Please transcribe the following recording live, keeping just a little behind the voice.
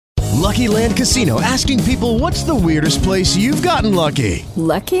Lucky Land Casino, asking people, what's the weirdest place you've gotten lucky?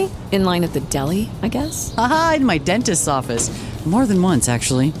 Lucky? In line at the deli, I guess? Aha, in my dentist's office. More than once,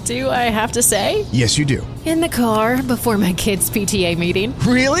 actually. Do I have to say? Yes, you do. In the car before my kids' PTA meeting.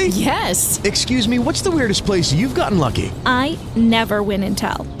 Really? Yes. Excuse me, what's the weirdest place you've gotten lucky? I never win and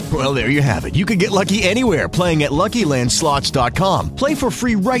tell. Well, there you have it. You can get lucky anywhere, playing at LuckyLandSlots.com. Play for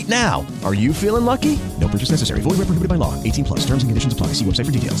free right now. Are you feeling lucky? No purchase necessary. Void where prohibited by law. 18 plus. Terms and conditions apply. See website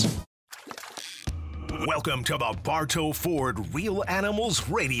for details. Welcome to the Bartow Ford Real Animals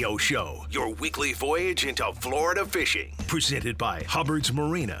Radio Show, your weekly voyage into Florida fishing. Presented by Hubbard's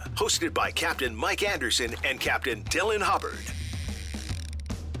Marina, hosted by Captain Mike Anderson and Captain Dylan Hubbard.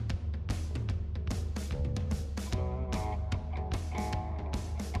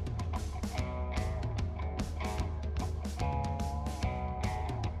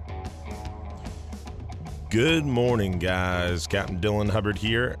 Good morning, guys. Captain Dylan Hubbard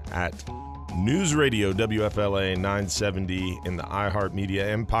here at News Radio WFLA 970 in the iHeartMedia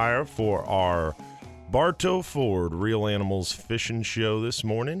Empire for our Bartow Ford Real Animals Fishing Show this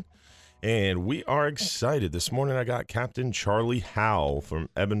morning. And we are excited. This morning I got Captain Charlie Howell from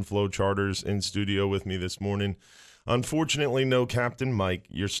Ebb and Flow Charters in studio with me this morning. Unfortunately, no Captain Mike.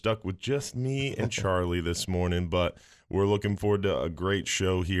 You're stuck with just me and Charlie this morning, but we're looking forward to a great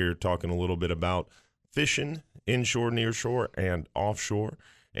show here, talking a little bit about fishing inshore, nearshore, and offshore.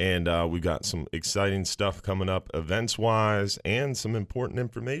 And we've got some exciting stuff coming up events-wise and some important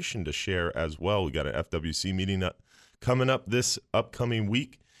information to share as well. We got an FWC meeting coming up this upcoming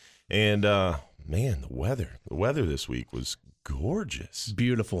week. And, man, the weather this week was gorgeous.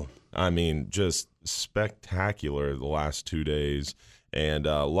 Beautiful. I mean, just spectacular the last 2 days. And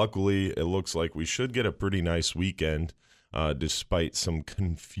luckily, it looks like we should get a pretty nice weekend despite some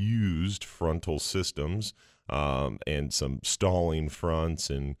confused frontal systems. And some stalling fronts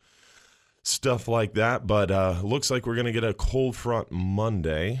and stuff like that. But looks like we're going to get a cold front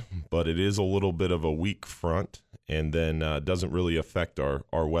Monday, but it is a little bit of a weak front, and then doesn't really affect our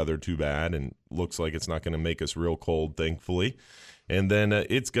weather too bad, and looks like it's not going to make us real cold, thankfully. And then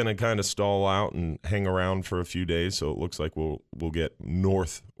it's going to kind of stall out and hang around for a few days, so it looks like we'll get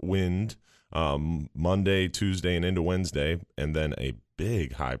north wind Monday, Tuesday, and into Wednesday, and then a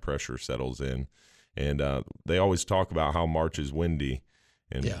big high pressure settles in. And they always talk about how March is windy.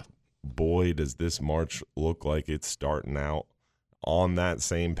 And boy, does this March look like it's starting out on that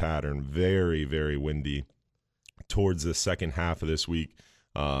same pattern. Very, very windy towards the second half of this week.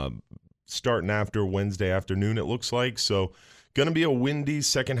 Starting after Wednesday afternoon, it looks like. So going to be a windy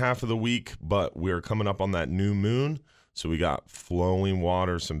second half of the week, but we're coming up on that new moon. So we got flowing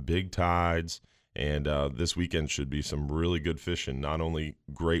water, some big tides. And this weekend should be some really good fishing. Not only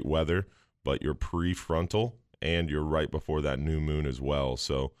great weather, but you're prefrontal and you're right before that new moon as well.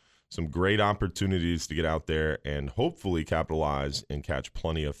 So some great opportunities to get out there and hopefully capitalize and catch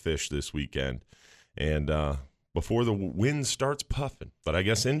plenty of fish this weekend. And before the wind starts puffing, but I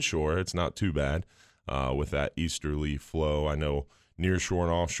guess inshore, it's not too bad with that easterly flow. I know nearshore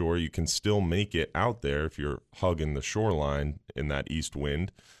and offshore, you can still make it out there if you're hugging the shoreline in that east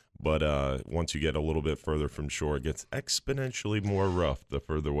wind. But once you get a little bit further from shore, it gets exponentially more rough the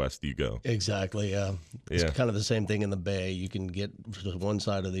further west you go. Exactly, yeah. It's kind of the same thing in the bay. You can get to one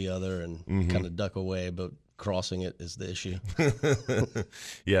side or the other and kind of duck away, but crossing it is the issue.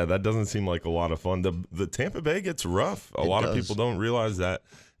 Yeah, that doesn't seem like a lot of fun. The Tampa Bay gets rough. A lot of people don't realize that.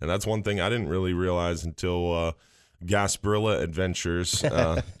 And that's one thing I didn't really realize until Gasparilla Adventures,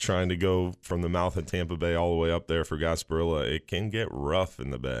 trying to go from the mouth of Tampa Bay all the way up there for Gasparilla. It can get rough in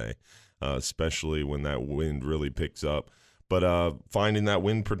the bay, especially when that wind really picks up. But finding that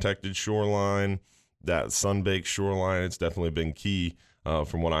wind-protected shoreline, that sunbaked shoreline, it's definitely been key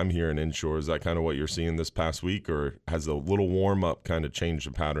from what I'm hearing inshore. Is that kind of what you're seeing this past week, or has a little warm-up kind of changed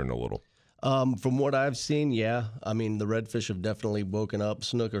the pattern a little? From what I've seen, yeah. I mean, the redfish have definitely woken up.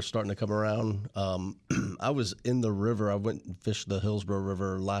 Snook are starting to come around. I was in the river. I went and fished the Hillsborough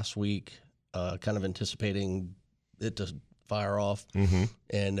River last week, kind of anticipating it to fire off,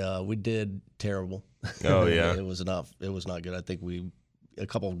 and we did terrible. Oh yeah, it was not good. I think a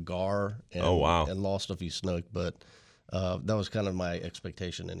couple of gar and, and lost a few snook, but that was kind of my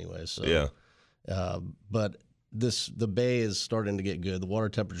expectation anyway. So yeah, but. The bay is starting to get good. The water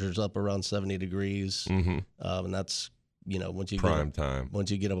temperature's up around 70 degrees, and that's once you prime time.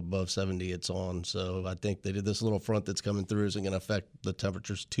 Once you get up above 70, it's on. So I think they did this little front that's coming through isn't going to affect the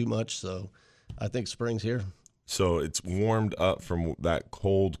temperatures too much. So I think spring's here. So it's warmed up from that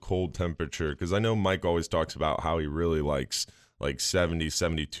cold temperature, because I know Mike always talks about how he really likes like 70,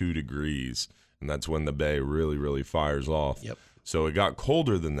 72 degrees, and that's when the bay really, really fires off. Yep. So it got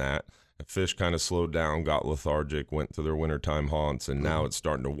colder than that. The fish kind of slowed down, got lethargic, went to their wintertime haunts, and now it's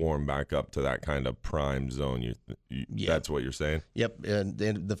starting to warm back up to that kind of prime zone. That's what you're saying? Yep, and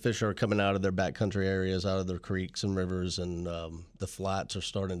the fish are coming out of their backcountry areas, out of their creeks and rivers, and the flats are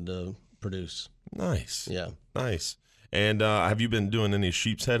starting to produce. Nice. Yeah. Nice. And have you been doing any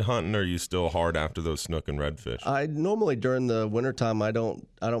sheep's head hunting, or are you still hard after those snook and redfish? I normally during the wintertime I don't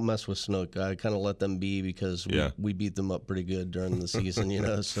mess with snook. I kind of let them be because we beat them up pretty good during the season, you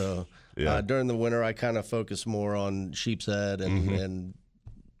know. So during the winter I kind of focus more on sheep's head and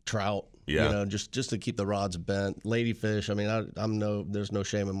trout. Yeah. You know, just to keep the rods bent. Ladyfish, I mean, there's no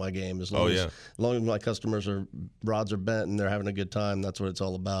shame in my game as long as my customers rods are bent and they're having a good time. That's what it's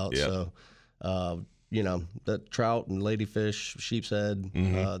all about. Yeah. So. You know, that trout and ladyfish, sheep's head,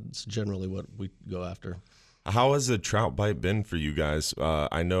 it's generally what we go after. How has the trout bite been for you guys?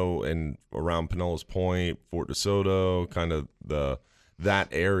 I know around Pinellas Point, Fort DeSoto, kind of that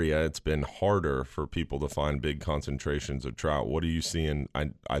area, it's been harder for people to find big concentrations of trout. What are you seeing?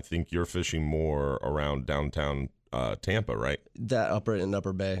 I think you're fishing more around downtown Tampa, right? That Upper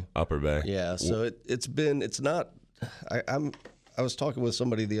Bay. Upper Bay. Yeah, so it's not. I was talking with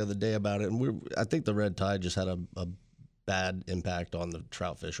somebody the other day about it, and I think the red tide just had a bad impact on the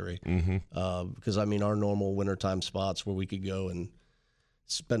trout fishery. Because, I mean, our normal wintertime spots where we could go and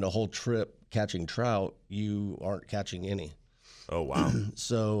spend a whole trip catching trout, you aren't catching any. Oh, wow.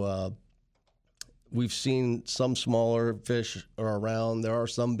 So we've seen some smaller fish are around. There are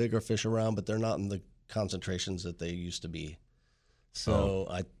some bigger fish around, but they're not in the concentrations that they used to be. So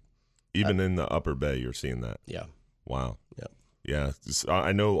Even in the Upper Bay, you're seeing that? Yeah. Wow. Yeah. Yeah,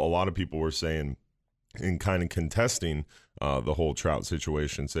 I know a lot of people were saying and kind of contesting the whole trout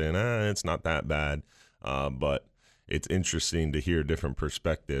situation, saying, it's not that bad. But it's interesting to hear different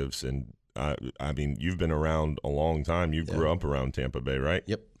perspectives. And, I mean, you've been around a long time. You grew up around Tampa Bay, right?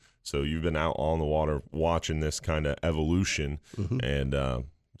 Yep. So you've been out on the water watching this kind of evolution. And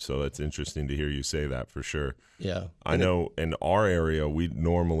so it's interesting to hear you say that for sure. Yeah. I know in our area, we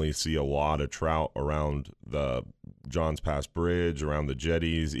normally see a lot of trout around the Johns Pass Bridge, around the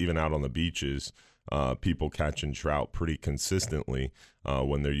jetties, even out on the beaches. People catching trout pretty consistently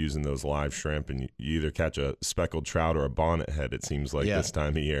when they're using those live shrimp. And you either catch a speckled trout or a bonnet head, it seems like this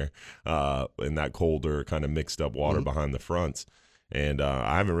time of year, in that colder kind of mixed up water behind the fronts. And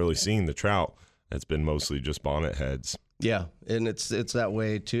I haven't really seen the trout. It's been mostly just bonnet heads. Yeah, and it's that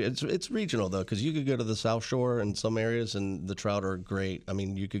way too. It's regional though, because you could go to the South Shore in some areas and the trout are great. I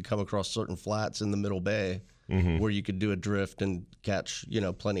mean, you could come across certain flats in the Middle Bay where you could do a drift and catch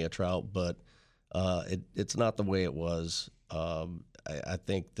plenty of trout, but it's not the way it was. I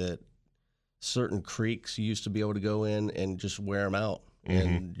think that certain creeks you used to be able to go in and just wear them out,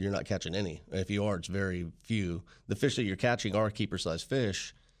 and you're not catching any. If you are, it's very few. The fish that you're catching are keeper-sized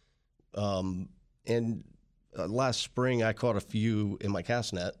fish, and last spring, I caught a few in my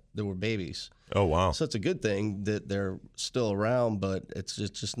cast net that were babies. Oh, wow. So it's a good thing that they're still around, but it's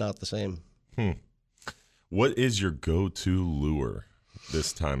just not the same. What is your go-to lure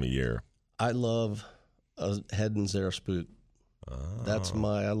this time of year? I love a Head and Zara Spook. That's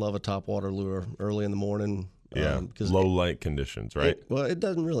I love a topwater lure early in the morning. Yeah, low light conditions, right? It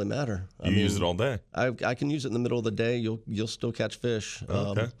doesn't really matter. You use it all day. I can use it in the middle of the day. You'll still catch fish.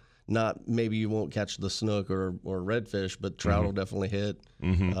 Okay. Not maybe you won't catch the snook or redfish, but trout will definitely hit.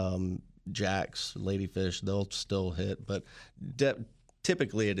 Jacks, ladyfish, they'll still hit. But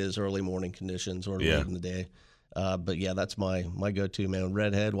typically it is early morning conditions or late in the day. But yeah, that's my go-to, man.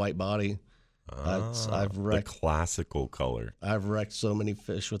 Redhead, white body. I've wrecked the classical color. I've wrecked so many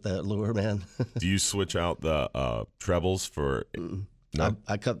fish with that lure, man. Do you switch out the trebles for? No?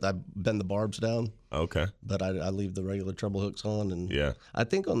 I bend the barbs down. Okay. But I leave the regular treble hooks on, and I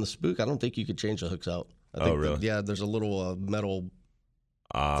think on the Spook, I don't think you could change the hooks out. I think really? There's a little metal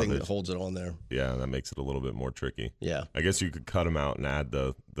thing that holds it on there. Yeah, that makes it a little bit more tricky. Yeah. I guess you could cut them out and add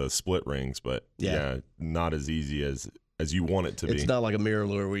the split rings, but not as easy as you want it to be. It's not like a mirror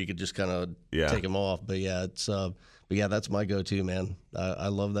lure where you could just kind of take them off. But that's my go-to, man. I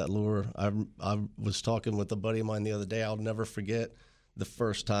love that lure. I was talking with a buddy of mine the other day. I'll never forget the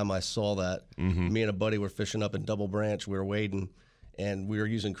first time I saw that. Me and a buddy were fishing up in Double Branch. We were wading, and we were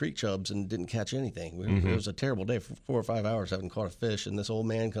using creek chubs and didn't catch anything. It was a terrible day. For 4 or 5 hours, haven't caught a fish. And this old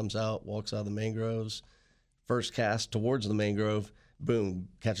man comes out, walks out of the mangroves, first cast towards the mangrove, boom,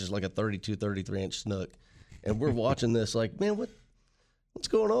 catches like a 32, 33-inch snook. And we're watching this like, man, what's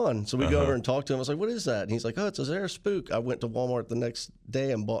going on? So we go over and talk to him. I was like, what is that? And he's like, oh, it's a Zara Spook. I went to Walmart the next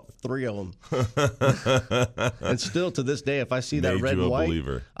day and bought 3 of them. And still to this day, if I see that red and white,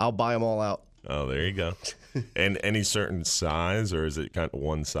 I'll buy them all out. Oh, there you go. And any certain size, or is it kind of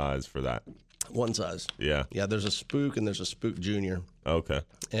one size for that? One size. Yeah. Yeah, there's a Spook and there's a Spook Junior. Okay.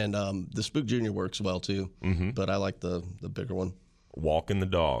 And the Spook Junior works well too, but I like the bigger one. Walking the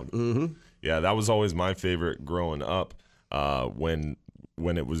dog. Mm-hmm. Yeah, that was always my favorite growing up.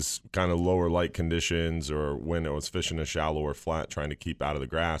 When it was kind of lower light conditions, or when it was fishing a shallow or flat, trying to keep out of the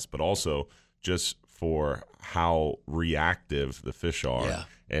grass, but also just for how reactive the fish are,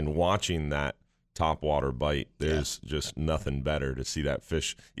 and watching that top water bite, there's just nothing better to see that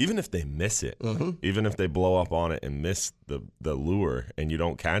fish, even if they miss it, even if they blow up on it and miss the lure and you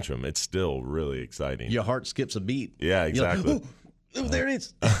don't catch them, it's still really exciting. Your heart skips a beat. Yeah, exactly. Like, oh, there it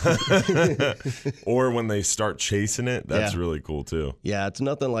is. Or when they start chasing it, that's really cool too. Yeah, it's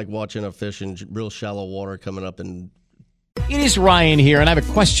nothing like watching a fish in real shallow water coming up and... It is Ryan here, and I have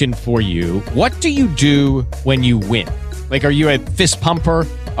a question for you. What do you do when you win? Like, are you a fist pumper,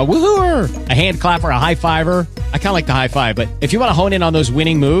 a woohooer, a hand clapper, a high fiver? I kind of like the high five, but if you want to hone in on those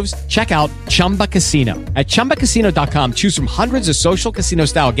winning moves, check out Chumba Casino. At ChumbaCasino.com, choose from hundreds of social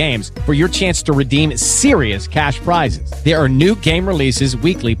casino-style games for your chance to redeem serious cash prizes. There are new game releases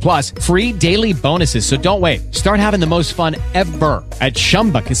weekly, plus free daily bonuses. So don't wait. Start having the most fun ever at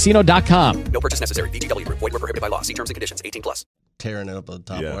ChumbaCasino.com. No purchase necessary. VGW. Void where prohibited by law. See terms and conditions. 18+. Tearing it up at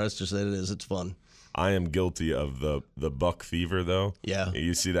the top. Yeah. That's just it is. It's fun. I am guilty of the buck fever, though. Yeah.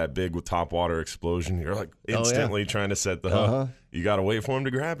 You see that big top water explosion, you're like instantly trying to set the hook. You got to wait for him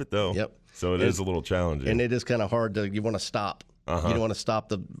to grab it, though. Yep. So it is a little challenging. And it is kind of hard you want to stop. You don't want to stop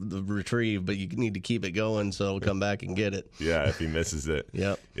the retrieve, but you need to keep it going so it'll come back and get it. Yeah, if he misses it.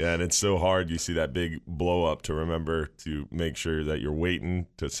 Yep. Yeah, and it's so hard. You see that big blow up to remember to make sure that you're waiting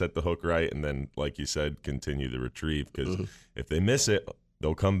to set the hook right, and then, like you said, continue the retrieve. Because if they miss it,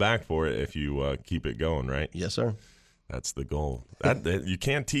 they'll come back for it if you keep it going, right? Yes, sir. That's the goal. That you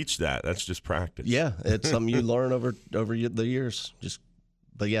can't teach that. That's just practice. Yeah, it's something you learn over the years.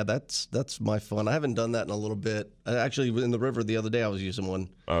 But yeah, that's my fun. I haven't done that in a little bit. Actually, in the river the other day, I was using one.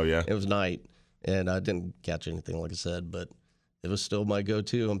 Oh yeah. It was night, and I didn't catch anything, like I said, but it was still my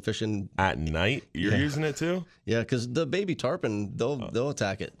go-to. I'm fishing at night. You're using it too? Yeah, because the baby tarpon, they'll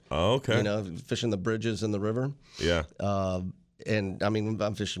attack it. Oh, okay. Fishing the bridges in the river. Yeah. And I mean,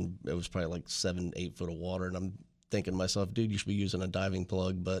 I'm fishing. It was probably like 7-8 foot of water, and I'm thinking to myself, dude, you should be using a diving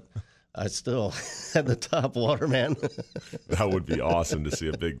plug, but I still had the top water, man. That would be awesome to see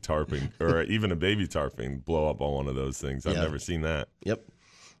a big tarpon or even a baby tarpon blow up on one of those things. I've never seen that. Yep.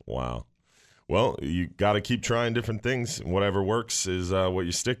 Wow. Well, you got to keep trying different things. Whatever works is what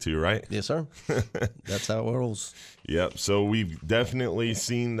you stick to, right? Yes, sir. That's how it rolls. Yep. So we've definitely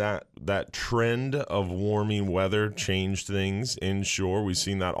seen that trend of warming weather change things inshore. We've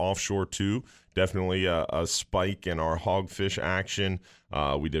seen that offshore too. Definitely a spike in our hogfish action.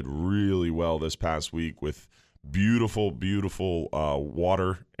 We did really well this past week with beautiful, beautiful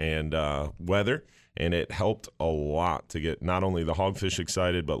water and weather. And it helped a lot to get not only the hogfish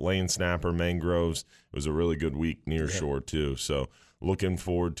excited, but lane snapper, mangroves. It was a really good week near shore, too. So looking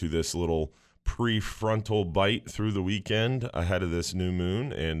forward to this little prefrontal bite through the weekend ahead of this new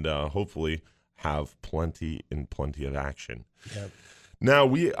moon, and hopefully have plenty of action. Yep. Now,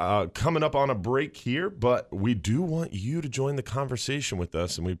 we coming up on a break here, but we do want you to join the conversation with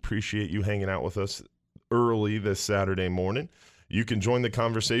us, and we appreciate you hanging out with us early this Saturday morning. You can join the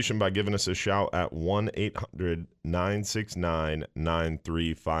conversation by giving us a shout at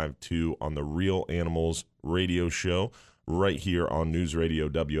 1-800-969-9352 on the Real Animals Radio Show right here on News Radio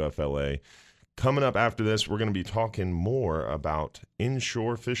WFLA. Coming up after this, we're going to be talking more about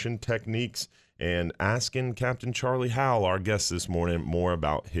inshore fishing techniques and asking Captain Charlie Howell, our guest this morning, more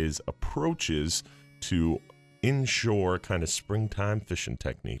about his approaches to inshore kind of springtime fishing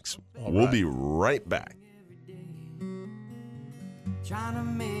techniques. We'll be right back. Trying to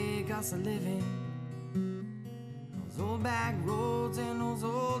make us a living. Those old back roads and those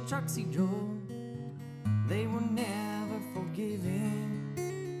old trucks he drove, they were never forgiving.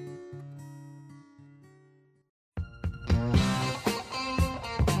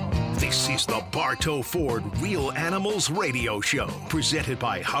 This is the Bartow Ford Real Animals Radio Show, presented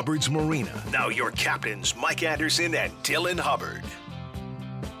by Hubbard's Marina. Now your captains, Mike Anderson and Dylan Hubbard.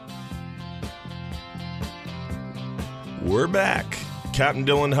 We're back. Captain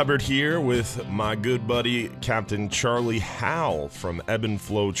Dylan Hubbard here with my good buddy, Captain Charlie Howell from Ebb and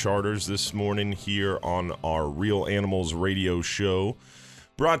Flow Charters this morning here on our Real Animals Radio Show.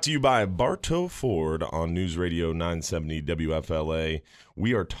 Brought to you by Bartow Ford on News Radio 970 WFLA.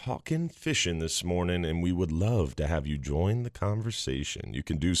 We are talking fishing this morning, and we would love to have you join the conversation. You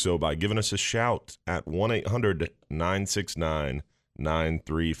can do so by giving us a shout at 1-800-969-9352.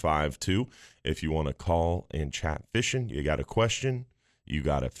 800-935-9352. If you want to call and chat fishing, you got a question, you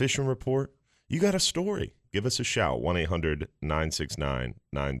got a fishing report, you got a story, give us a shout,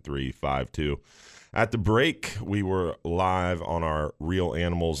 1-800-969-9352. At the break, we were live on our Real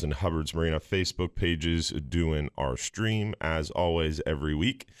Animals and Hubbard's Marina Facebook pages doing our stream, as always, every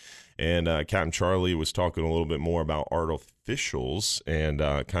week. And Captain Charlie was talking a little bit more about artificials and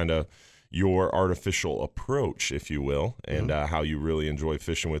kind of your artificial approach, if you will, and how you really enjoy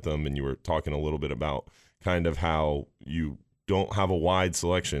fishing with them. And you were talking a little bit about kind of how you don't have a wide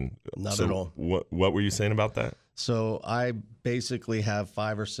selection. Not at all. What were you saying about that? So I basically have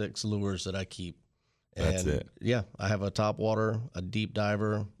 5 or 6 lures that I keep. And that's it. Yeah, I have a top water, a deep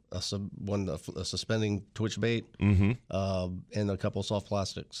diver, a suspending twitch bait, and a couple soft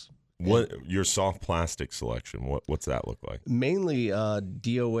plastics. What your soft plastic selection? What's that look like? Mainly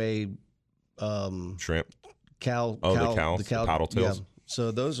DOA shrimp, the paddle tails. Yeah.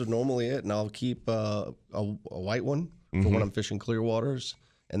 So those are normally it, and I'll keep a white one for when I'm fishing clear waters,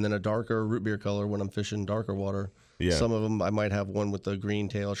 and then a darker root beer color when I'm fishing darker water. Yeah. Some of them I might have one with a green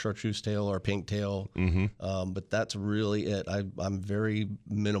tail, chartreuse tail, or pink tail, but that's really it. I'm very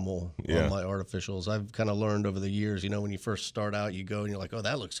minimal on my artificials. I've kind of learned over the years. You know, when you first start out, you go and you're like, "Oh,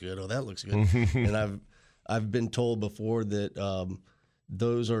 that looks good. Oh, that looks good." And I've been told before that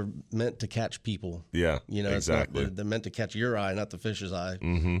those are meant to catch people. Yeah, you know, exactly. They're meant to catch your eye, not the fish's eye.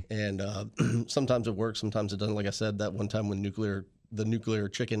 And sometimes it works, sometimes it doesn't. Like I said, that one time when the nuclear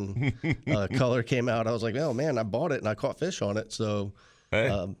chicken color came out, I was like, oh man, I bought it and I caught fish on it. So hey,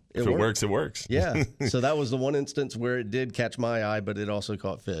 if it works, it works. Yeah. So that was the one instance where it did catch my eye, but it also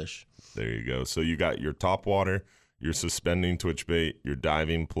caught fish. There you go. So you got your top water, your suspending twitch bait, your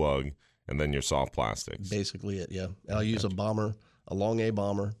diving plug, and then your soft plastics. Basically it, yeah. And I'll use a bomber, a long A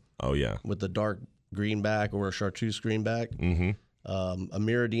bomber. Oh yeah. With the dark green back or a chartreuse green back. A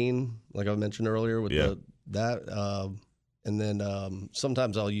Miradine, like I mentioned earlier, with that. And then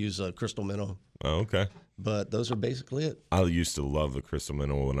sometimes I'll use a crystal minnow. Oh, okay. But those are basically it. I used to love the crystal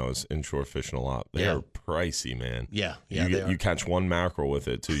minnow when I was inshore fishing a lot. They are pricey, man. Yeah. You catch one mackerel with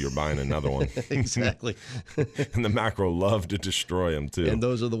it, too. You're buying another one. Exactly. And the mackerel love to destroy them, too. And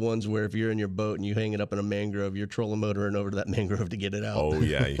those are the ones where if you're in your boat and you hang it up in a mangrove, you're trolling motoring over to that mangrove to get it out. Oh,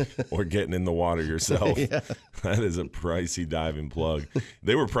 yeah. Or getting in the water yourself. Yeah. That is a pricey diving plug.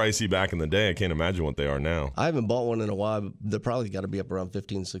 They were pricey back in the day. I can't imagine what they are now. I haven't bought one in a while, but they're probably got to be up around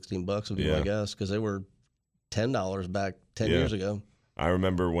 $15-$16 would be my guess, because they were $10 back 10 years ago. I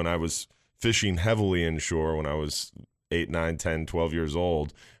remember when I was fishing heavily inshore when I was 8, 9, 10, 12 years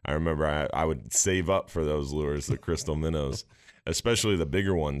old. I remember I would save up for those lures, the crystal minnows, especially the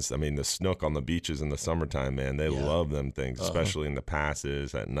bigger ones. I mean, the snook on the beaches in the summertime, man, they love them things, especially in the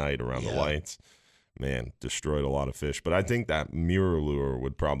passes at night around the lights. Man, destroyed a lot of fish. But I think that mirror lure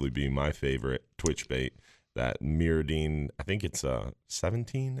would probably be my favorite twitch bait. That Miradine, I think it's a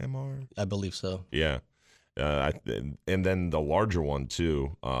 17 MR. I believe so. Yeah. And then the larger one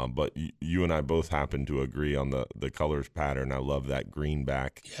too, but you and I both happen to agree on the colors pattern. I love that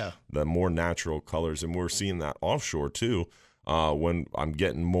greenback, the more natural colors, and we're seeing that offshore too. When I'm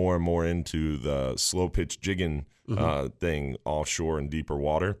getting more and more into the slow pitch jigging thing offshore in deeper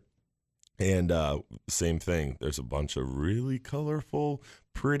water, and same thing. There's a bunch of really colorful,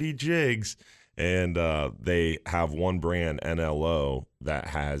 pretty jigs. And they have one brand, NLO, that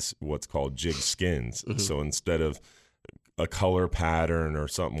has what's called jig skins. So instead of a color pattern or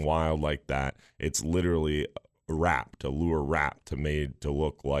something wild like that, it's literally wrapped, a lure wrapped, made to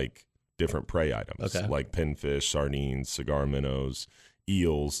look like different prey items, like pinfish, sardines, cigar minnows,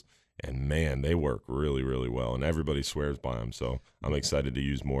 eels. And, man, they work really, really well. And everybody swears by them. So I'm excited to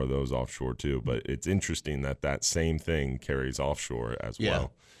use more of those offshore, too. But it's interesting that same thing carries offshore as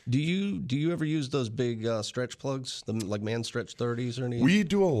well. Do you ever use those big stretch plugs, like Man Stretch 30s or anything? We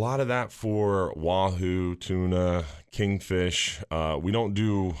do a lot of that for wahoo, tuna, kingfish. We don't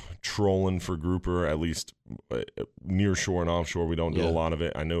do trolling for grouper, at least near shore and offshore. We don't do a lot of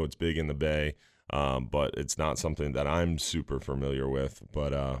it. I know it's big in the bay. But it's not something that I'm super familiar with.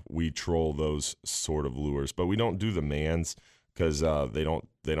 But we troll those sort of lures, but we don't do the Mans because they don't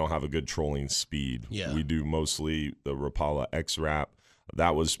have a good trolling speed. Yeah. We do mostly the Rapala X-Rap.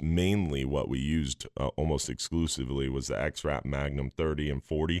 That was mainly what we used almost exclusively was the X-Rap Magnum 30 and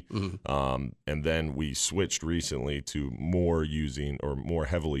 40. And then we switched recently to more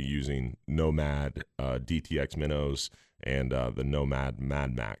heavily using Nomad DTX minnows and the Nomad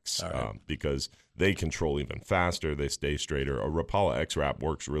Mad Max because they control even faster. They stay straighter. A Rapala X-Rap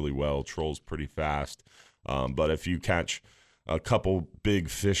works really well, trolls pretty fast. But if you catch a couple big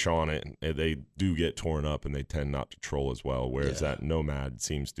fish on it, and they do get torn up, and they tend not to troll as well, whereas that Nomad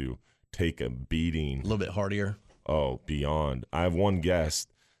seems to take a beating. A little bit hardier. Oh, beyond. I have one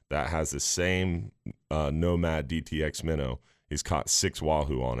guest that has the same Nomad DTX minnow. He's caught 6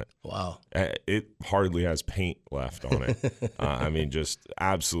 wahoo on it. Wow. It hardly has paint left on it. I mean, just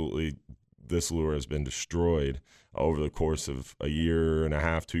absolutely, this lure has been destroyed over the course of a year and a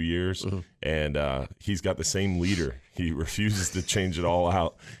half, 2 years. Mm-hmm. And he's got the same leader. He refuses to change it all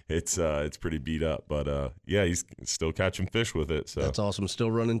out. It's pretty beat up. But, yeah, he's still catching fish with it. So that's awesome.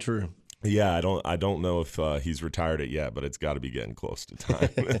 Still running true. Yeah, I don't know if he's retired it yet, but it's got to be getting close to time.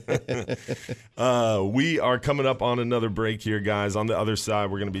 We are coming up on another break here, guys. On the other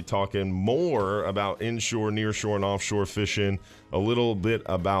side, we're going to be talking more about inshore, nearshore, and offshore fishing, a little bit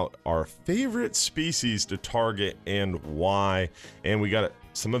about our favorite species to target and why, and we got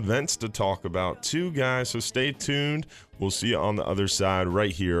some events to talk about too, guys, so stay tuned. We'll see you on the other side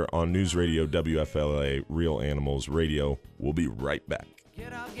right here on News Radio WFLA, Real Animals Radio. We'll be right back.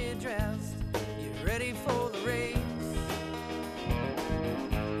 Get out, get dressed, get ready for the race.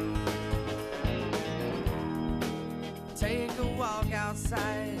 Take a walk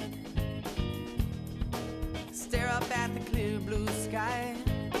outside, stare up at the clear blue sky.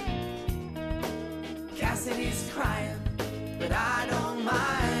 Cassidy's crying, but I don't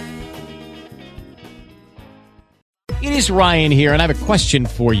mind. It is Ryan here, and I have a question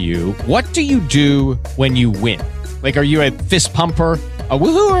for you. What do you do when you win? Like, are you a fist pumper, a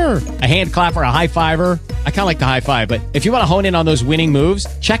woohooer, a hand clapper, a high fiver? I kind of like the high five, but if you want to hone in on those winning moves,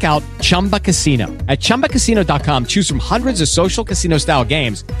 check out Chumba Casino. At ChumbaCasino.com, choose from hundreds of social casino-style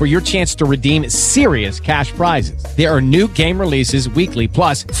games for your chance to redeem serious cash prizes. There are new game releases weekly,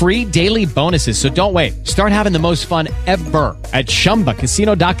 plus free daily bonuses, so don't wait. Start having the most fun ever at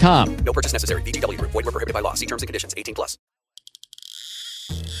ChumbaCasino.com. No purchase necessary. VGW Group. Void where prohibited by law. See terms and conditions. 18+.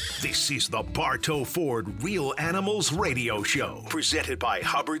 This is the Bartow Ford Real Animals Radio Show, presented by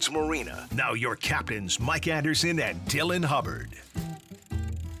Hubbard's Marina. Now your captains, Mike Anderson and Dylan Hubbard.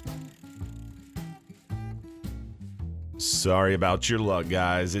 Sorry about your luck,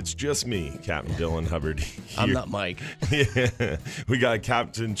 guys. It's just me, Captain Dylan Hubbard. Here. I'm not Mike. Yeah. We got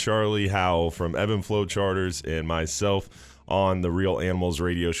Captain Charlie Howell from Ebb and Flow Charters and myself on the Real Animals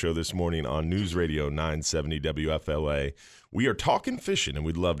Radio Show this morning on News Radio 970 WFLA. We are talking fishing, and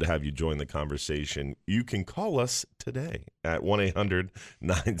we'd love to have you join the conversation. You can call us today at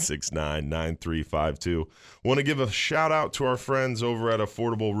 1-800-969-9352. Want to give a shout-out to our friends over at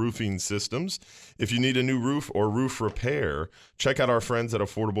Affordable Roofing Systems. If you need a new roof or roof repair, check out our friends at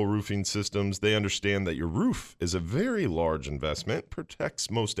Affordable Roofing Systems. They understand that your roof is a very large investment,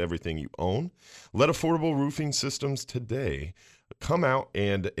 protects most everything you own. Let Affordable Roofing Systems today come out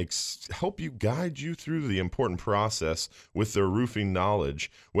and help you guide you through the important process with their roofing knowledge.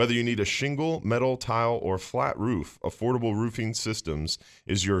 Whether you need a shingle, metal, tile, or flat roof, Affordable Roofing Systems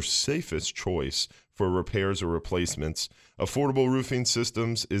is your safest choice for repairs or replacements. Affordable Roofing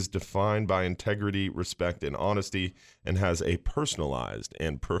Systems is defined by integrity, respect, and honesty, and has a personalized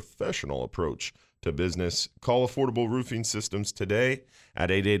and professional approach to business. Call Affordable Roofing Systems today at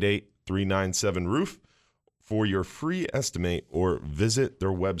 888-397-ROOF. for your free estimate, or visit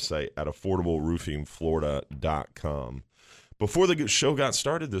their website at affordableroofingflorida.com. Before the show got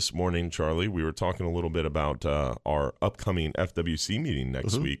started this morning, Charlie, we were talking a little bit about our upcoming FWC meeting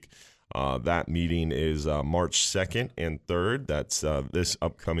next week. That meeting is March 2nd and 3rd. That's this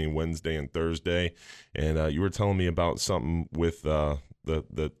upcoming Wednesday and Thursday. And you were telling me about something with the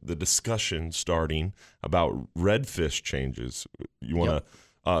discussion starting about redfish changes. You want to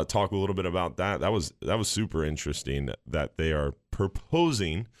talk a little bit about that? That was super interesting that they are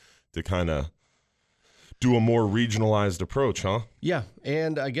proposing to kind of do a more regionalized approach, huh? Yeah,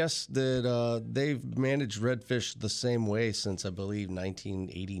 and I guess that they've managed redfish the same way since, I believe,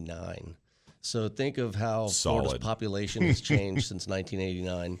 1989. So think of how Florida's population has changed since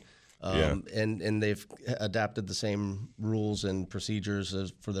 1989. And they've adapted the same rules and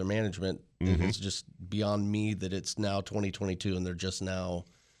procedures for their management. Mm-hmm. It's just beyond me that it's now 2022 and they're just now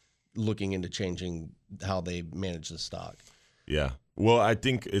looking into changing how they manage the stock. Yeah. Well, I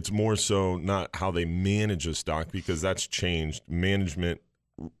think it's more so not how they manage a stock, because that's changed. Management,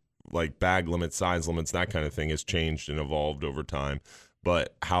 like bag limits, size limits, that kind of thing has changed and evolved over time.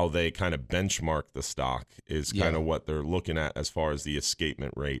 But how they kind of benchmark the stock is kind of what they're looking at as far as the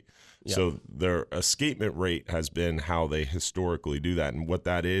escapement rate. Yeah. So their escapement rate has been how they historically do that. And what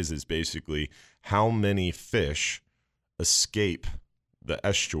that is basically how many fish escape the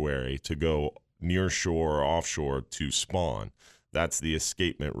estuary to go near shore or offshore to spawn. That's the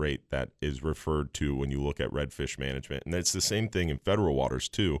escapement rate that is referred to when you look at redfish management. And it's the same thing in federal waters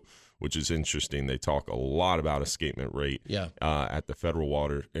too, which is interesting. They talk a lot about escapement rate at the federal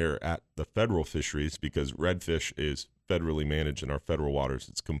water or at the federal fisheries, because redfish is federally managed in our federal waters.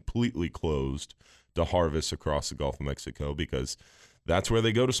 It's completely closed to harvest across the Gulf of Mexico because that's where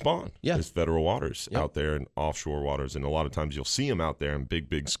they go to spawn. Is federal waters out there in offshore waters. And a lot of times you'll see them out there in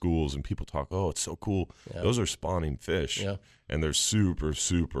big schools, and people talk, oh, it's so cool. Those are spawning fish. And they're super,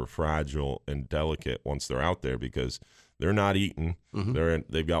 super fragile and delicate once they're out there because they're not eating.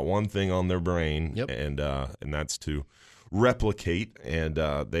 They've got one thing on their brain, and that's to replicate. And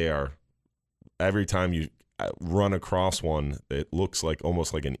they are, every time you run across one, it looks like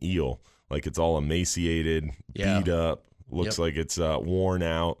almost like an eel. Like it's all emaciated, beat up. Looks like it's worn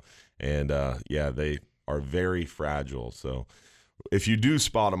out, and they are very fragile. So if you do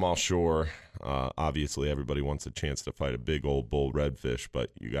spot them offshore, obviously everybody wants a chance to fight a big old bull redfish,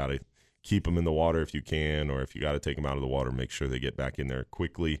 but you got to keep them in the water if you can, or if you got to take them out of the water, make sure they get back in there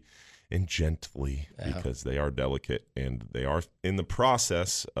quickly and gently because they are delicate and they are in the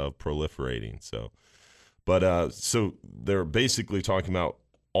process of proliferating. So, but so they're basically talking about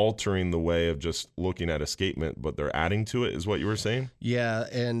altering the way of just looking at escapement, but they're adding to it, is what you were saying? Yeah,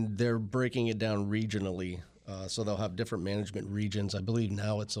 and they're breaking it down regionally. So they'll have different management regions. I believe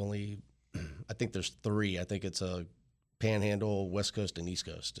now it's only, I think there's 3. I think it's a Panhandle, West Coast, and East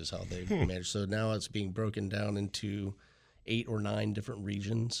Coast is how they manage. So now it's being broken down into 8 or 9 different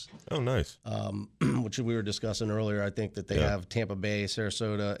regions. Oh, nice. Which we were discussing earlier. I think that they have Tampa Bay,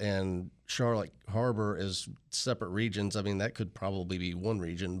 Sarasota, and Charlotte Harbor as separate regions. I mean, that could probably be one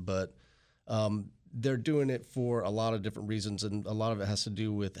region, but they're doing it for a lot of different reasons, and a lot of it has to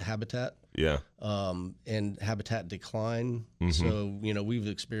do with habitat. And habitat decline. So, we've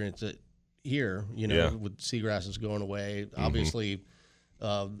experienced it here, with seagrasses going away. Obviously,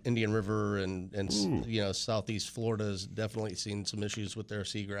 Indian River and Southeast Florida has definitely seen some issues with their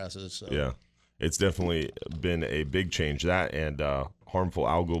seagrasses. So. It's definitely been a big change. That and harmful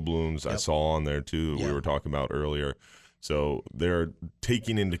algal blooms I saw on there too. We were talking about earlier. So they're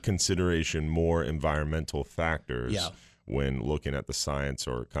taking into consideration more environmental factors when looking at the science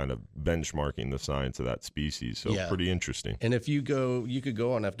or kind of benchmarking the science of that species. So pretty interesting. And if you could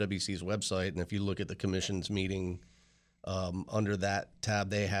go on FWC's website, and if you look at the commission's meeting, under that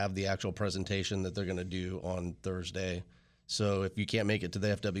tab, they have the actual presentation that they're going to do on Thursday. So if you can't make it to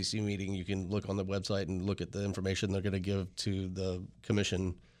the FWC meeting, you can look on the website and look at the information they're going to give to the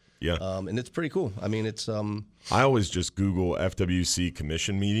commission. And it's pretty cool. I mean, it's I always just Google FWC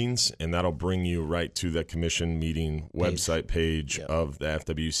commission meetings, and that'll bring you right to the commission meeting website page of the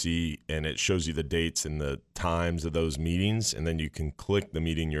FWC, and it shows you the dates and the times of those meetings, and then you can click the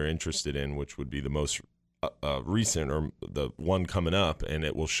meeting you're interested in, which would be the most recent or the one coming up, and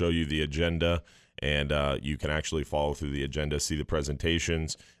it will show you the agenda, and you can actually follow through the agenda, see the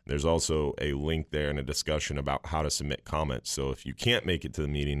presentations. There's also a link there and a discussion about how to submit comments. So if you can't make it to the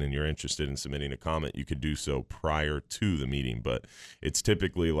meeting and you're interested in submitting a comment, you could do so prior to the meeting, but it's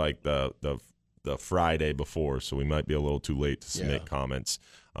typically like the Friday before, so we might be a little too late to submit comments.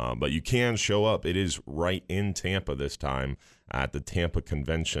 But you can show up. It is right in Tampa this time at the Tampa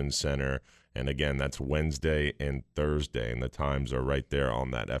Convention Center. And again, that's Wednesday and Thursday, and the times are right there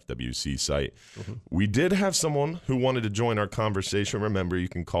on that FWC site. We did have someone who wanted to join our conversation. Remember, you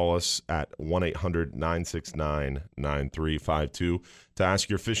can call us at 1-800-969-9352 to ask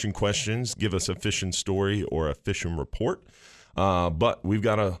your fishing questions, give us a fishing story or a fishing report. But we've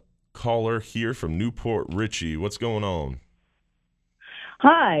got a caller here from Newport Richey. What's going on?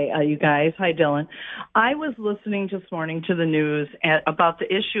 Hi, you guys. Hi, Dylan. I was listening this morning to the news about the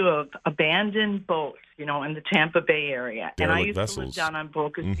issue of abandoned boats, in the Tampa Bay area. And I used to live down on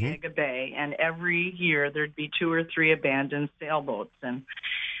Boca Ciega Bay, and every year there'd be 2 or 3 abandoned sailboats. And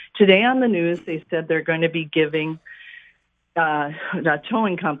today on the news, they said they're going to be giving a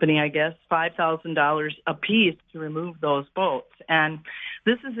towing company, I guess, $5,000 a piece to remove those boats. And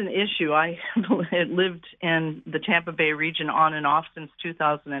this is an issue. I lived in the Tampa Bay region on and off since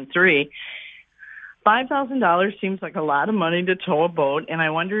 2003. $5,000 seems like a lot of money to tow a boat, and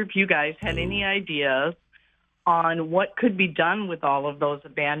I wonder if you guys had any ideas on what could be done with all of those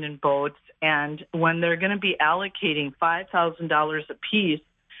abandoned boats, and when they're going to be allocating $5,000 a piece,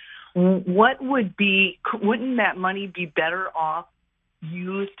 wouldn't that money be better off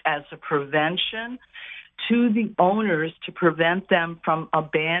used as a prevention to the owners to prevent them from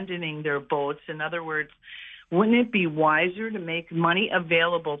abandoning their boats? In other words, wouldn't it be wiser to make money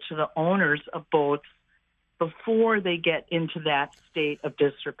available to the owners of boats before they get into that state of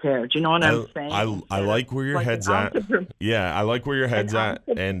disrepair. Do you know what I'm saying? I like where your head's at. Yeah, I like where your head's at,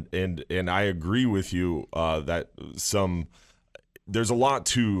 and I agree with you that there's a lot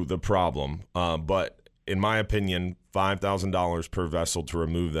to the problem, but in my opinion, $5,000 per vessel to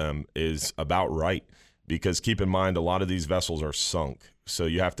remove them is about right, because keep in mind, a lot of these vessels are sunk. So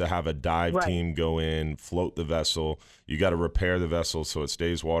you have to have a dive team go in, float the vessel. You got to repair the vessel so it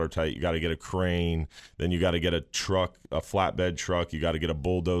stays watertight. You got to get a crane. Then you got to get a truck, a flatbed truck. You got to get a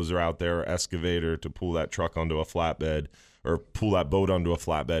bulldozer out there, or excavator, to pull that truck onto a flatbed, or pull that boat onto a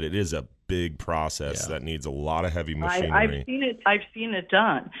flatbed. It is a big process that needs a lot of heavy machinery. I've seen it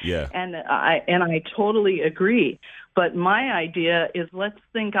done. Yeah. And I totally agree. But my idea is, let's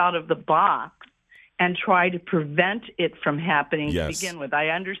think out of the box and try to prevent it from happening to begin with. I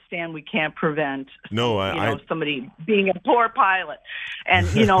understand we can't prevent somebody being a poor pilot. And,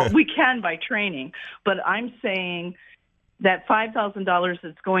 we can by training. But I'm saying that $5,000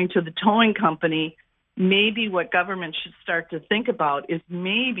 that's going to the towing company, maybe what government should start to think about is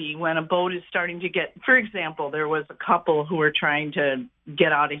maybe when a boat is starting to get, for example, there was a couple who were trying to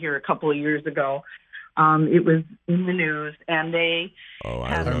get out of here a couple of years ago. It was in the news, and they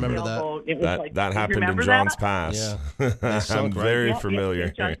had a sailboat. That happened in Johns Pass. Yeah. I'm very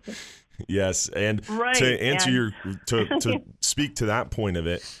familiar. Yes, and to answer to speak to that point of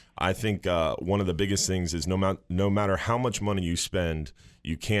it, I think one of the biggest things is no matter how much money you spend,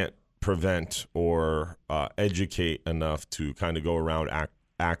 you can't prevent or educate enough to kind of go around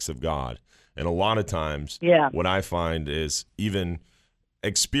acts of God. And a lot of times, what I find is even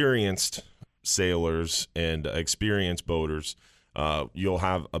experienced sailors and experienced boaters, you'll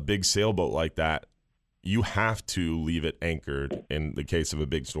have a big sailboat like that. You have to leave it anchored in the case of a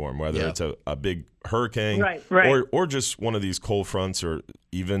big storm, whether it's a big hurricane or just one of these cold fronts, or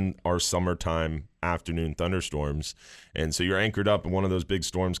even our summertime afternoon thunderstorms. And so you're anchored up, and one of those big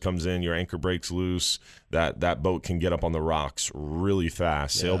storms comes in, your anchor breaks loose, that boat can get up on the rocks really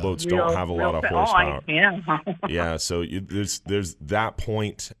fast. Sailboats don't have a lot of horsepower. Yeah, so there's that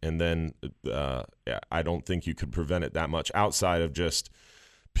point, and then I don't think you could prevent it that much outside of just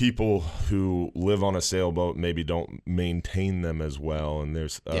people who live on a sailboat maybe don't maintain them as well, and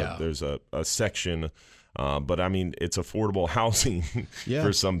there's a section, but I mean, it's affordable housing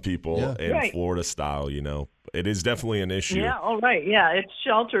for some people in Florida style. It is definitely an issue. Yeah, it's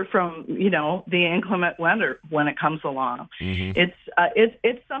shelter from the inclement weather when it comes along. Mm-hmm.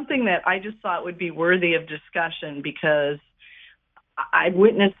 It's something that I just thought would be worthy of discussion, because I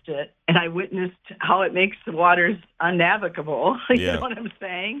witnessed it, and I witnessed how it makes the waters unnavigable. You know what I'm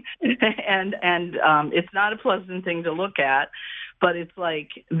saying? And it's not a pleasant thing to look at, but it's like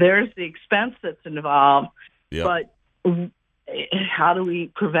there's the expense that's involved. But how do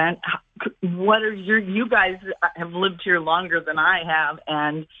we prevent? What are you guys have lived here longer than I have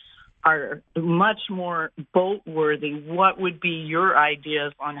and are much more boat worthy. What would be your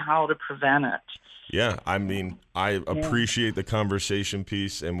ideas on how to prevent it? Yeah, I mean, I appreciate the conversation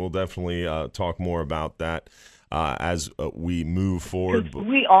piece, and we'll definitely talk more about that as we move forward.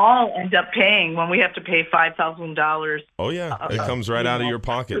 We all end up paying when we have to pay $5,000. Oh, yeah. It comes right out of your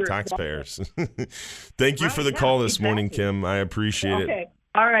pocket, taxpayers. Thank you for the call this morning, Kim. I appreciate it. Okay.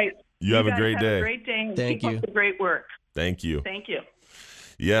 All right. You have a great day. Have a great day. Thank you. Keep up the great work. Thank you. Thank you.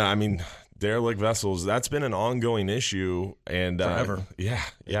 Yeah, I mean, derelict vessels, that's been an ongoing issue. And forever. Yeah.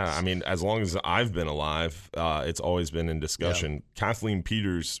 I mean, as long as I've been alive, it's always been in discussion. Yeah. Kathleen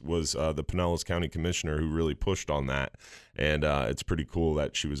Peters was the Pinellas County Commissioner who really pushed on that. And it's pretty cool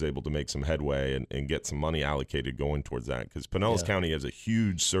that she was able to make some headway and get some money allocated going towards that. Because Pinellas County has a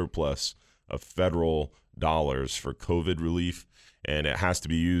huge surplus of federal dollars for COVID relief, and it has to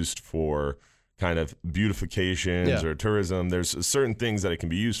be used for kind of beautifications or tourism. There's certain things that it can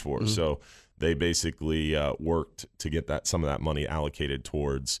be used for. Mm-hmm. So they basically worked to get some of that money allocated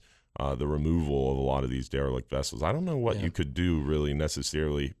towards the removal of a lot of these derelict vessels. I don't know what you could do really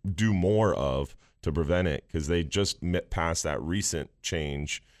necessarily do more of to prevent it, because they just passed that recent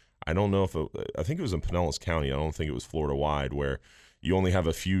change. I don't know if I think it was in Pinellas County. I don't think it was Florida wide, where you only have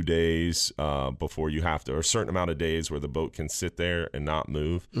a few days before you have to, or a certain amount of days where the boat can sit there and not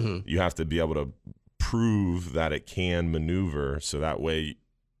move. Mm-hmm. You have to be able to prove that it can maneuver, so that way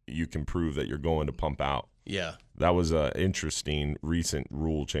you can prove that you're going to pump out. Yeah. That was an interesting recent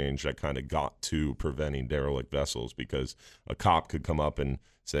rule change that kind of got to preventing derelict vessels, because a cop could come up and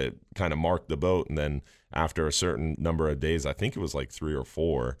say, kind of mark the boat, and then after a certain number of days, I think it was like 3 or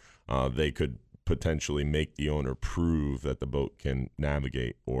 4, they could potentially make the owner prove that the boat can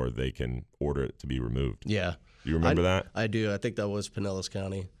navigate, or they can order it to be removed. Yeah. Do you remember that? I do. I think that was Pinellas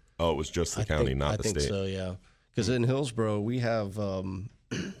County. Oh, it was just the county, not the state. I think so, yeah. Because in Hillsborough, we have, I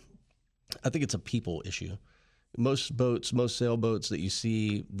think it's a people issue. Most sailboats that you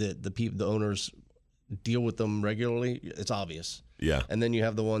see, the owners deal with them regularly, it's obvious. Yeah. And then you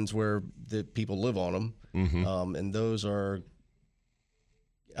have the ones where the people live on them, and those are,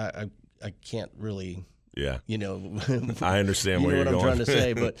 I can't really. Yeah, I understand where you're going. What I'm trying to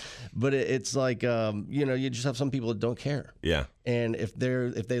say, but it's like you just have some people that don't care. Yeah, and if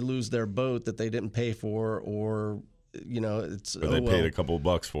they lose their boat that they didn't pay for, or it's or they paid a couple of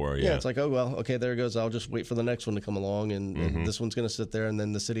bucks for. Yeah, it's like, oh well, okay, there it goes. I'll just wait for the next one to come along, and this one's going to sit there, and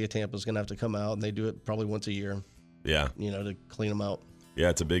then the city of Tampa is going to have to come out, and they do it probably once a year. Yeah, to clean them out. Yeah,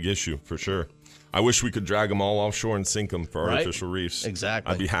 it's a big issue for sure. I wish we could drag them all offshore and sink them for artificial reefs.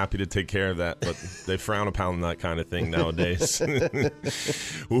 Exactly. I'd be happy to take care of that, but they frown upon that kind of thing nowadays.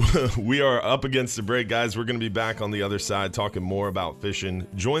 We are up against the break, guys. We're going to be back on the other side talking more about fishing.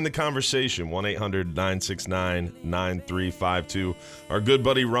 Join the conversation, 1-800-969-9352. Our good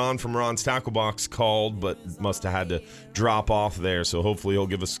buddy Ron from Ron's Tackle Box called, but must have had to drop off there, so hopefully he'll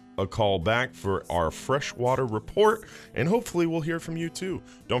give us a call back for our freshwater report, and hopefully we'll hear from you too.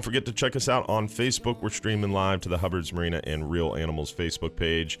 Don't forget to check us out on Facebook. We're streaming live to the Hubbard's Marina and Real Animals Facebook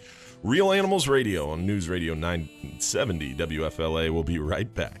page. Real Animals Radio on News Radio 970 WFLA. We'll be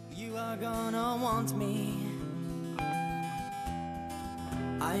right back. You are gonna want me.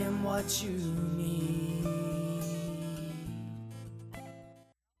 I am what you need.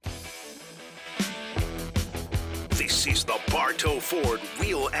 This is the Bartow Ford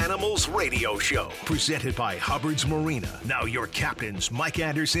Real Animals Radio Show, presented by Hubbard's Marina. Now your captains, Mike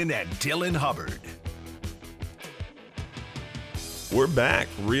Anderson and Dylan Hubbard. We're back.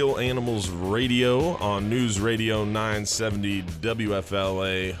 Real Animals Radio on News Radio 970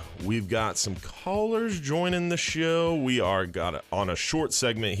 WFLA. We've got some callers joining the show. We are on a short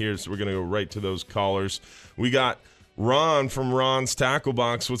segment here, so we're going to go right to those callers. We got Ron from Ron's Tackle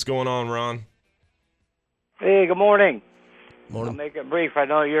Box. What's going on, Ron? Hey, good morning. Morning. I'll make it brief. I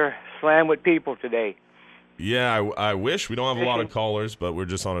know you're slammed with people today. Yeah, I wish. We don't have a lot of callers, but we're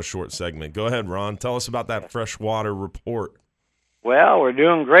just on a short segment. Go ahead, Ron. Tell us about that freshwater report. Well, we're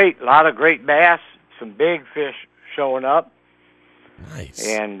doing great. A lot of great bass, some big fish showing up. Nice.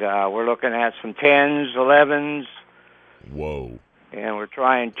 And we're looking at some 10s, 11s. Whoa. And we're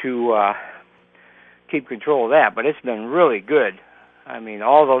trying to keep control of that, but it's been really good. I mean,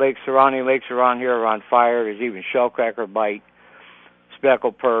 all the surrounding lakes around here are on fire. There's even shellcracker bite,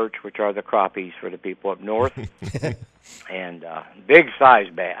 speckled perch, which are the crappies for the people up north, and big-size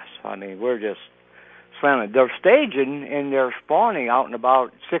bass. I mean, we're just slamming. They're staging, and they're spawning out in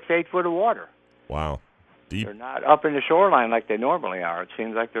about 6 to 8 foot of water. Wow. Deep. They're not up in the shoreline like they normally are. It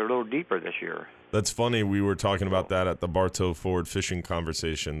seems like they're a little deeper this year. That's funny. We were talking about that at the Bartow Ford fishing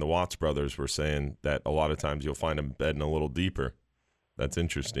conversation. The Watts brothers were saying that a lot of times you'll find them bedding a little deeper. That's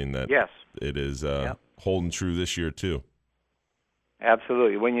interesting that it is holding true this year, too.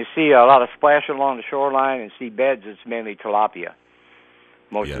 Absolutely. When you see a lot of splashing along the shoreline and see beds, it's mainly tilapia.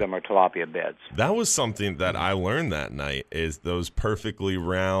 Most of them are tilapia beds. That was something that I learned that night, is those perfectly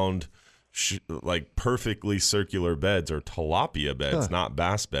round, perfectly circular beds are tilapia beds, not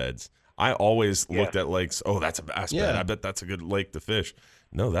bass beds. I always looked at lakes, that's a bass bed. I bet that's a good lake to fish.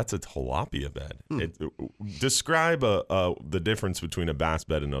 No, that's a tilapia bed. Describe the difference between a bass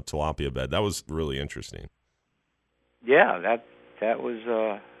bed and a tilapia bed. That was really interesting. Yeah, that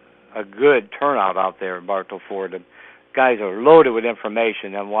was a good turnout out there in Bartow Ford. The guys are loaded with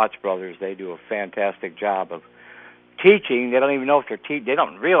information. Them Watts brothers, they do a fantastic job of teaching. They don't even know if they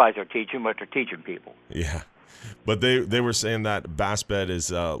don't realize they're teaching, but they're teaching people. Yeah. But they were saying that bass bed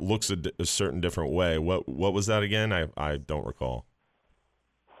looks a certain different way. What was that again? I don't recall.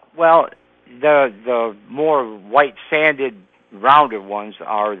 Well, the more white sanded, rounded ones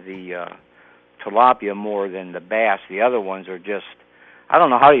are the tilapia more than the bass. The other ones are just, I don't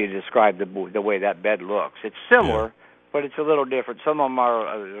know how you describe the way that bed looks. It's similar, but it's a little different. Some of them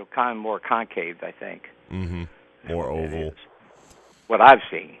are kind of more concave, I think. Mm-hmm. More oval. What I've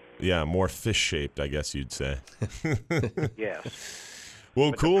seen. Yeah, more fish-shaped, I guess you'd say. Yes.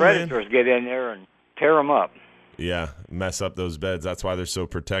 Well, but cool, the predators get in there and tear them up. Yeah, mess up those beds. That's why they're so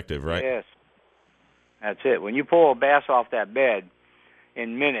protective, right? Yes. That's it. When you pull a bass off that bed,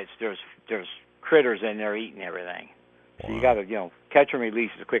 in minutes, there's critters in there eating everything. Wow. So you got to, catch and release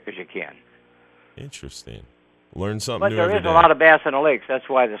as quick as you can. Interesting. Learn something new every day. But there is a lot of bass in the lakes. That's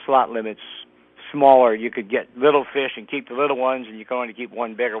why the slot limit's smaller. You could get little fish and keep the little ones, and you can only keep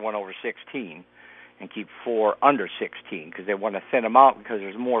one bigger one over 16 and keep 4 under 16 because they want to thin them out because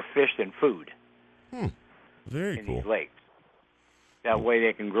there's more fish than food. Very in cool. These lakes. That way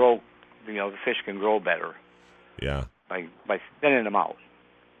they can grow, the fish can grow better. Yeah. By thinning them out.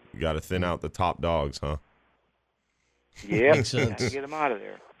 You got to thin out the top dogs, huh? Yeah, got to get them out of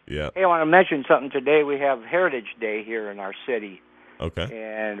there. Yeah. Hey, I want to mention something today. We have Heritage Day here in our city. Okay.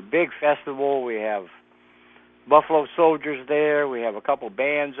 And a big festival. We have Buffalo Soldiers there. We have a couple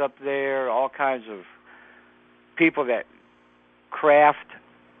bands up there. All kinds of people that craft.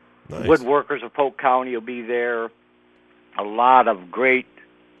 Nice. Woodworkers of Polk County will be there. A lot of great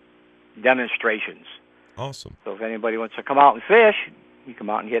demonstrations. Awesome. So if anybody wants to come out and fish, you come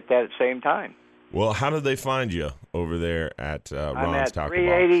out and hit that at the same time. Well, how did they find you over there at Ron's Tackle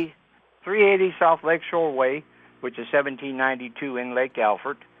Box? 380 South Lakeshore Way, which is 1792 in Lake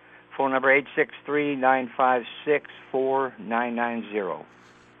Alfred. Phone number 863-956-4990.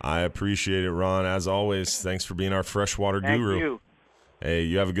 I appreciate it, Ron. As always, thanks for being our freshwater guru. Thank you. Hey,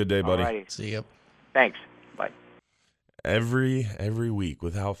 you have a good day, buddy. Alrighty. See you. Thanks. Bye. Every week,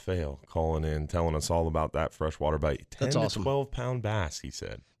 without fail, calling in, telling us all about that freshwater bite. 10 That's awesome. to 12-pound bass, he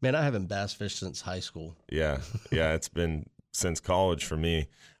said. Man, I haven't bass fished since high school. Yeah, it's been since college for me.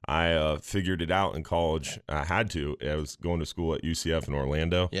 I figured it out in college. I had to. I was going to school at UCF in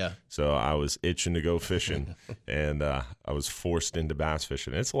Orlando. Yeah. So I was itching to go fishing, and I was forced into bass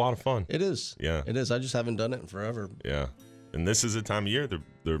fishing. It's a lot of fun. It is. Yeah. It is. I just haven't done it in forever. Yeah. And this is a time of year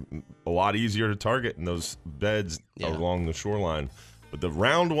they're a lot easier to target in those beds along the shoreline. But the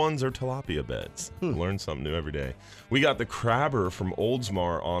round ones are tilapia beds. Learn something new every day. We got the crabber from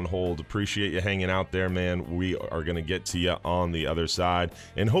Oldsmar on hold. Appreciate you hanging out there, man. We are going to get to you on the other side.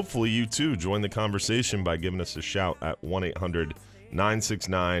 And hopefully you, too, join the conversation by giving us a shout at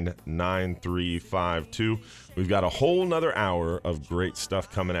 1-800-969-9352. We've got a whole nother hour of great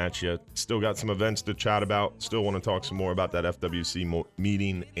stuff coming at you. Still got some events to chat about. Still want to talk some more about that FWC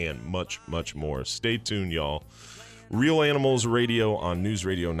meeting and much, much more. Stay tuned, y'all. Real Animals Radio on News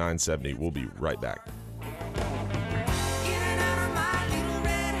Radio 970. We'll be right back.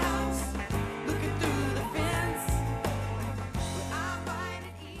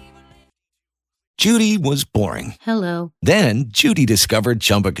 Judy was boring. Hello. Then Judy discovered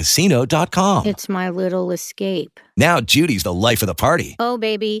ChumbaCasino.com. It's my little escape. Now Judy's the life of the party. Oh,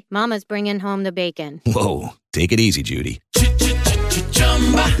 baby, mama's bringing home the bacon. Whoa, take it easy, Judy.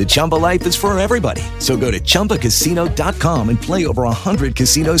 The Chumba life is for everybody. So go to ChumbaCasino.com and play over 100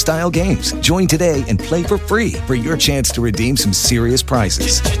 casino-style games. Join today and play for free for your chance to redeem some serious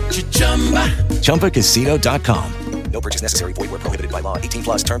prizes. ChumbaCasino.com. No purchase necessary. Void where prohibited by law.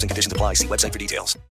 18+ terms and conditions apply. See website for details.